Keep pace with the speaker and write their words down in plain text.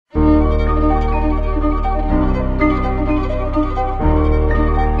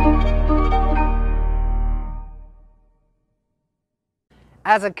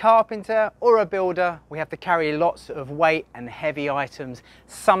As a carpenter or a builder, we have to carry lots of weight and heavy items.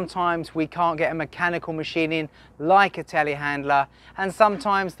 Sometimes we can't get a mechanical machine in, like a telehandler, and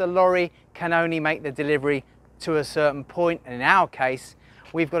sometimes the lorry can only make the delivery to a certain point. And in our case,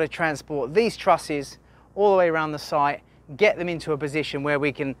 we've got to transport these trusses all the way around the site, get them into a position where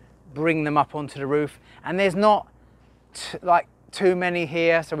we can bring them up onto the roof. And there's not too many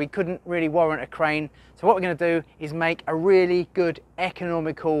here, so we couldn't really warrant a crane. So what we're going to do is make a really good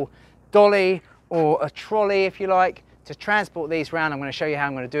economical dolly, or a trolley if you like, to transport these around. I'm going to show you how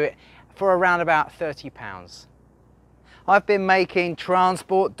I'm going to do it for around about £30. I've been making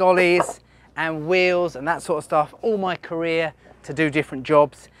transport dollies and wheels and that sort of stuff all my career to do different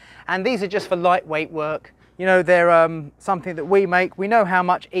jobs, and these are just for lightweight work. You know, they're something that we make. We know how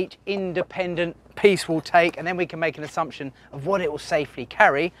much each independent piece will take, and then we can make an assumption of what it will safely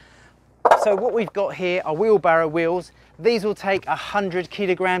carry. So what we've got here are wheelbarrow wheels. These will take 100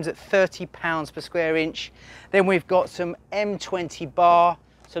 kilograms at £30 per square inch. Then we've got some M20 bar,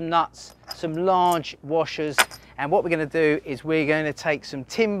 some nuts, some large washers. And what we're going to do is we're going to take some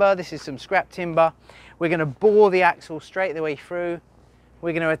timber. This is some scrap timber. We're going to bore the axle straight the way through.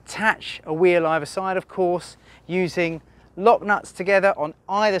 We're going to attach a wheel either side, of course, using lock nuts together on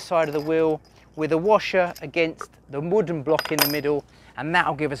either side of the wheel with a washer against the wooden block in the middle, and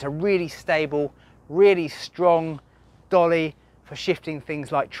that'll give us a really stable, really strong dolly for shifting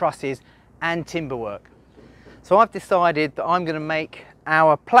things like trusses and timber work. So I've decided that I'm going to make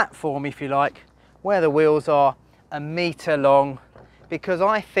our platform, if you like, where the wheels are, 1 metre long, because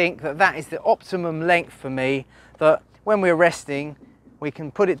I think that that is the optimum length for me, that when we're resting we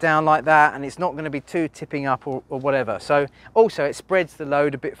can put it down like that and it's not going to be too tipping up or whatever. So also it spreads the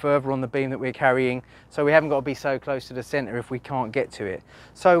load a bit further on the beam that we're carrying, so we haven't got to be so close to the centre if we can't get to it.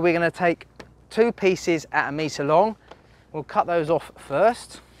 So we're going to take 2 pieces at 1 metre long. We'll cut those off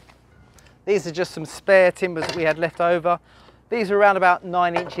first. These are just some spare timbers that we had left over. These are around about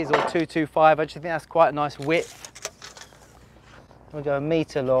 9 inches or 225. I just think that's quite a nice width. We'll go 1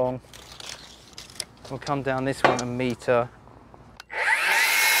 metre long. We'll come down this one 1 metre.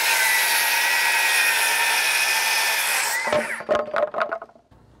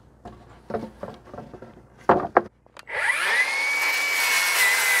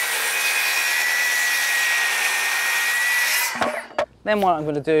 Then what I'm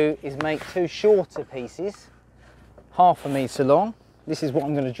going to do is make 2 shorter pieces, 1/2 metre long. This is what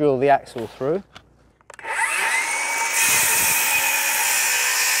I'm going to drill the axle through.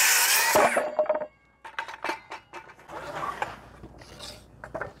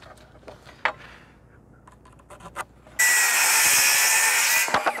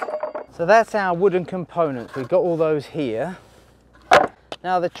 So that's our wooden components. We've got all those here.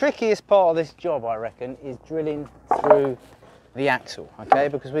 Now the trickiest part of this job, I reckon, is drilling through the axle, okay,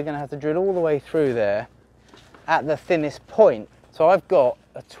 because we're going to have to drill all the way through there at the thinnest point. So I've got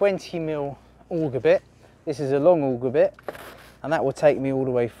a 20mm auger bit. This is a long auger bit, and that will take me all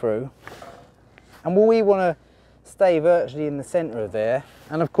the way through. And we want to stay virtually in the centre of there,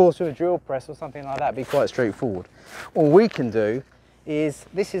 and of course with a drill press or something like that, be quite straightforward. All we can do is,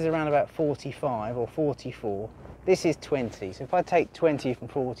 this is around about 45 or 44, this is 20, so if I take 20 from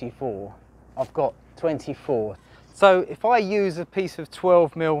 44, I've got 24. So if I use a piece of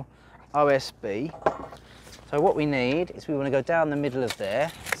 12mm OSB, so what we need is we want to go down the middle of there,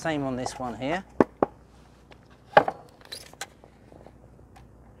 same on this one here.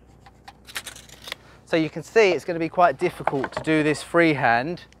 So you can see it's going to be quite difficult to do this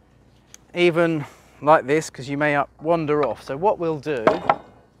freehand, even like this, because you may wander off. So what we'll do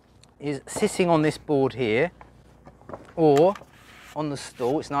is, sitting on this board here, or on the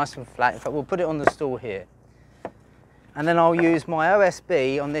stool, it's nice and flat, in fact we'll put it on the stool here. And then I'll use my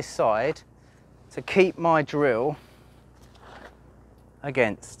OSB on this side to keep my drill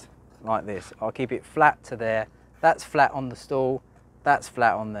against, like this. I'll keep it flat to there, that's flat on the stool, that's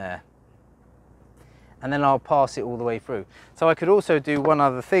flat on there. And then I'll pass it all the way through. So I could also do one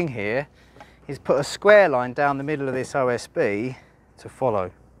other thing here, is put a square line down the middle of this OSB to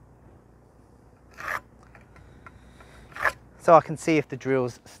follow. So I can see if the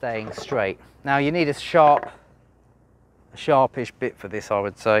drill's staying straight. Now you need a sharpish bit for this, I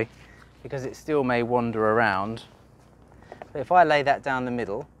would say, because it still may wander around. But if I lay that down the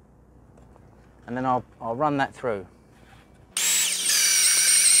middle, and then I'll run that through.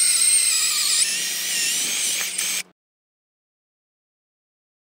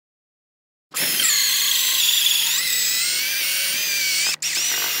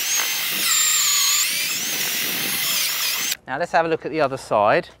 Now let's have a look at the other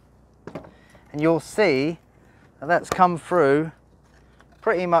side, and you'll see that that's come through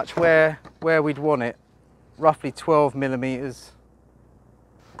pretty much where we'd want it, roughly 12 millimeters.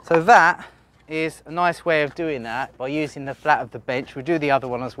 So that is a nice way of doing that by using the flat of the bench. We'll do the other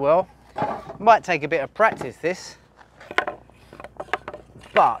one as well. Might take a bit of practice this,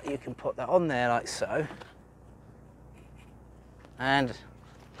 but you can put that on there like so and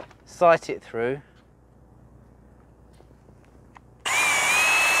sight it through.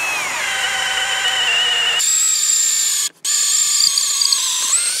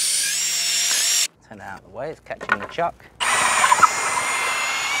 Turn it out of the way, it's catching the chuck.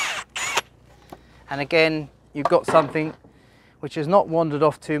 And again, you've got something which has not wandered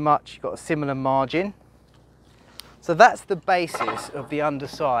off too much. You've got a similar margin. So that's the basis of the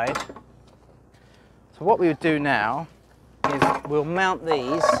underside. So what we would do now is we'll mount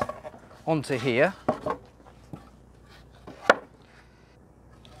these onto here.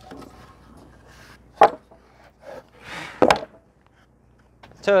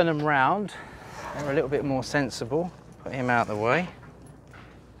 Turn them round. They're a little bit more sensible. Put him out of the way.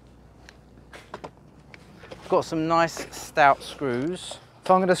 Got some nice stout screws.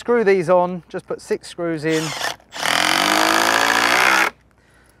 So I'm going to screw these on, just put 6 screws in.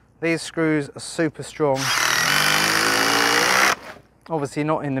 These screws are super strong. Obviously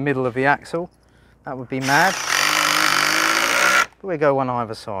not in the middle of the axle, that would be mad. But we go one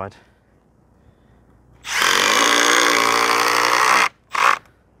either side.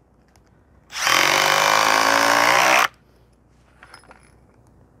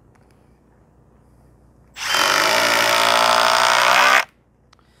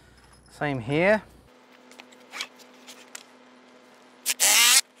 Same here.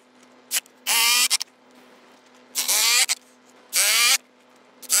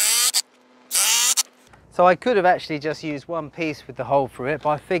 So I could have actually just used one piece with the hole through it, but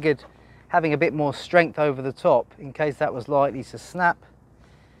I figured having a bit more strength over the top in case that was likely to snap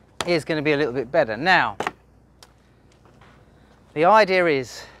is going to be a little bit better. Now, the idea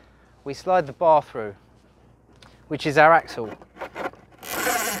is we slide the bar through, which is our axle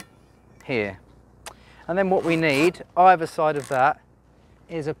here, and then what we need either side of that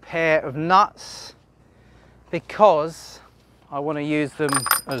is a pair of nuts, because I want to use them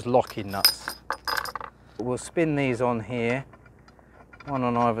as locking nuts. We'll spin these on here, one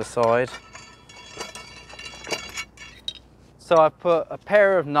on either side. So I've put a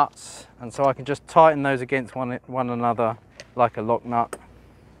pair of nuts, and so I can just tighten those against one another like a lock nut.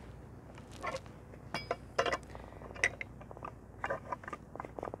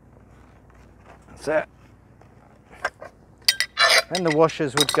 That's it. Then the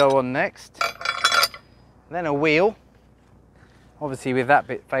washers would go on next. Then a wheel, obviously with that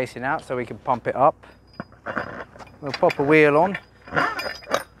bit facing out so we can pump it up. We'll pop a wheel on,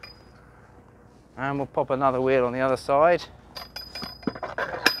 and we'll pop another wheel on the other side.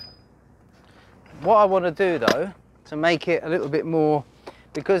 What I want to do though, to make it a little bit more,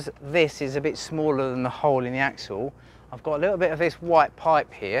 because this is a bit smaller than the hole in the axle, I've got a little bit of this white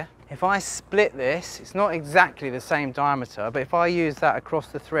pipe here. If I split this, it's not exactly the same diameter, but if I use that across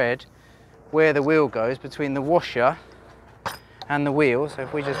the thread where the wheel goes, between the washer and the wheel, so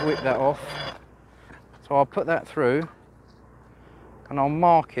if we just whip that off, so I'll put that through and I'll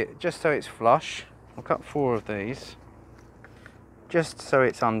mark it just so it's flush. I'll cut 4 of these, just so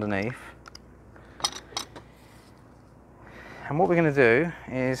it's underneath. And what we're going to do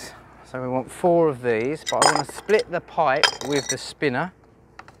is, so we want 4 of these, but I want to split the pipe with the spinner.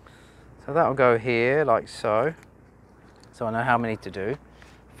 So that'll go here, like so. So I know how many to do.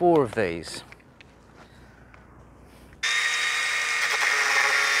 4 of these.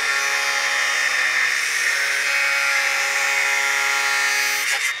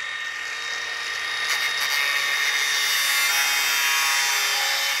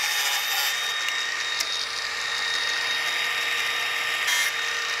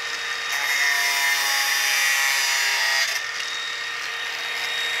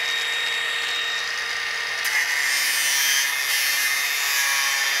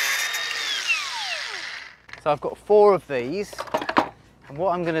 So I've got 4 of these, and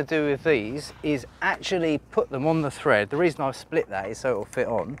what I'm going to do with these is actually put them on the thread. The reason I've split that is so it will fit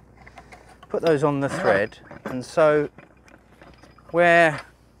on. Put those on the thread, and so where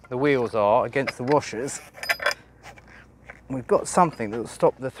the wheels are against the washers, we've got something that will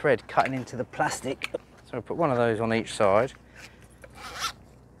stop the thread cutting into the plastic. So I'll put one of those on each side.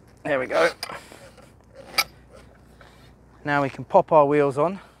 There we go. Now we can pop our wheels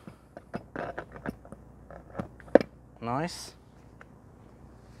on. Nice.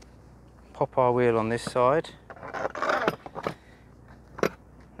 Pop our wheel on this side.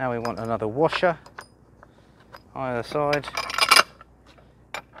 Now we want another washer either side.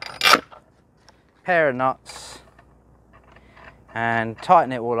 pair of nuts and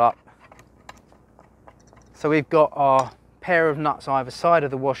tighten it all up. So we've got our pair of nuts either side of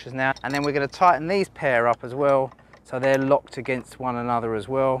the washers now, and then we're going to tighten these pair up as well so they're locked against one another as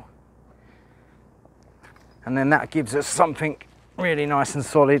well, and then that gives us something really nice and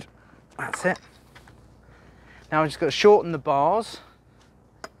solid. That's it. Now I've just got to shorten the bars.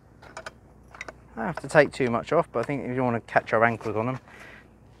 I don't have to take too much off, but I think if you want to catch our ankles on them,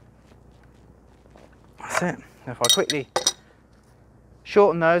 that's it. If I quickly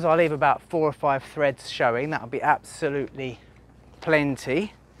shorten those, I'll leave about 4 or 5 threads showing. That'll be absolutely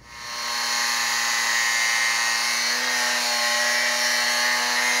plenty.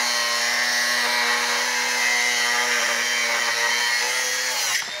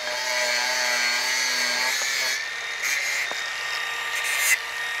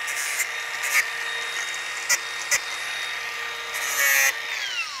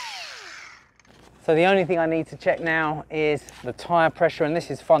 So the only thing I need to check now is the tyre pressure, and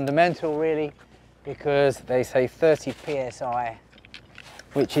this is fundamental really, because they say 30 psi,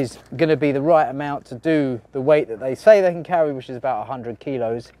 which is going to be the right amount to do the weight that they say they can carry, which is about 100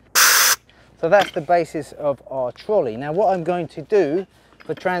 kilos. So that's the basis of our trolley. Now what I'm going to do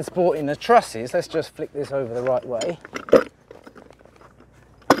for transporting the trusses, let's just flick this over the right way.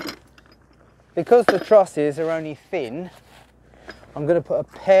 Because the trusses are only thin, I'm going to put a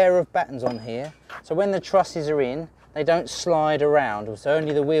pair of battens on here, so when the trusses are in, they don't slide around, so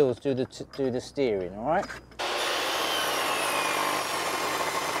only the wheels do the steering, all right?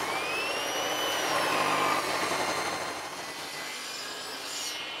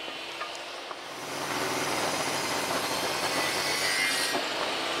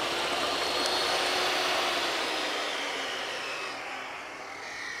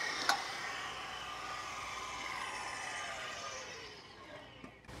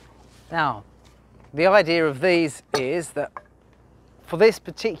 Now, the idea of these is that for this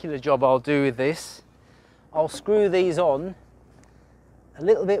particular job I'll do with this, I'll screw these on a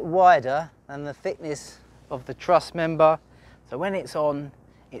little bit wider than the thickness of the truss member. So when it's on,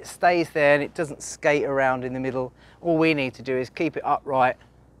 it stays there and it doesn't skate around in the middle. All we need to do is keep it upright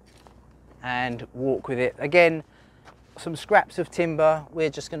and walk with it. Again, some scraps of timber, we're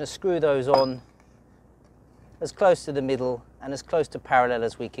just going to screw those on as close to the middle and as close to parallel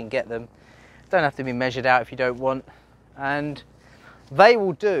as we can get them. Don't have to be measured out if you don't want, and they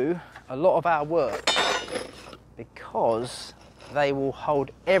will do a lot of our work because they will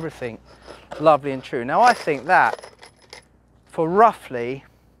hold everything lovely and true. Now I think that for roughly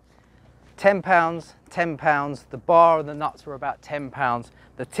 £10, £10, the bar and the nuts were about £10,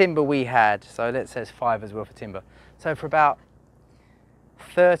 the timber we had, so let's say it's 5 as well for timber, so for about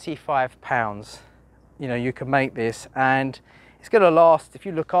 £35, you know, you can make this, and it's going to last, if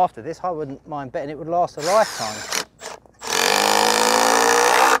you look after this, I wouldn't mind betting it would last a lifetime.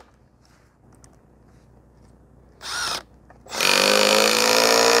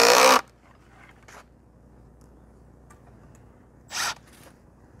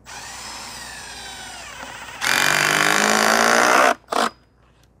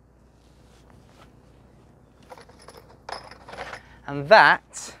 And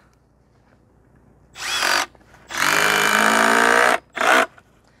that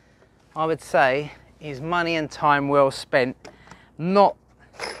I would say is money and time well spent, not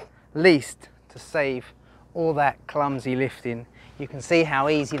least to save all that clumsy lifting. You can see how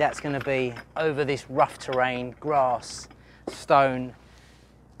easy that's going to be over this rough terrain, grass, stone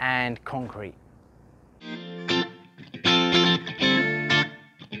and concrete.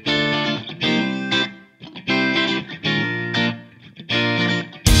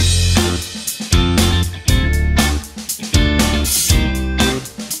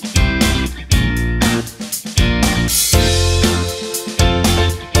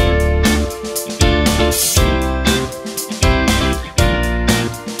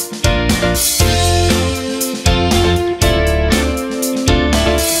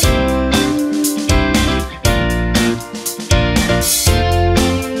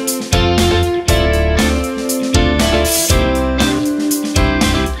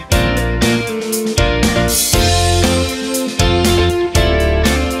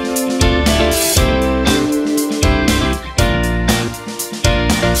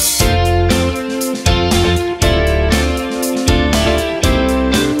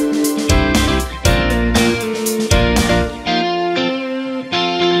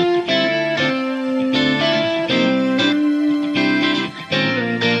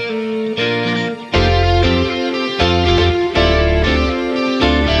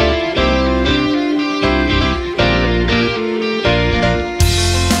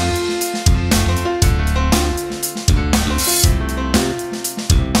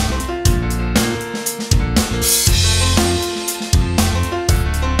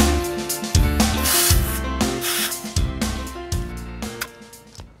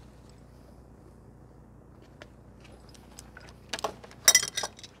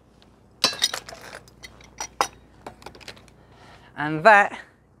 And that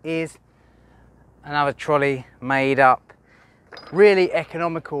is another trolley made up. Really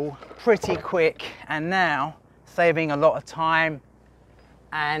economical, pretty quick, and now saving a lot of time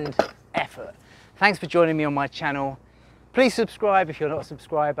and effort. Thanks for joining me on my channel. Please subscribe if you're not a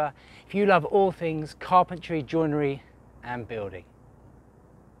subscriber, if you love all things carpentry, joinery and building.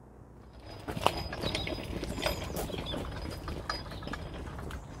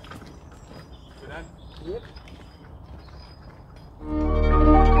 Yep.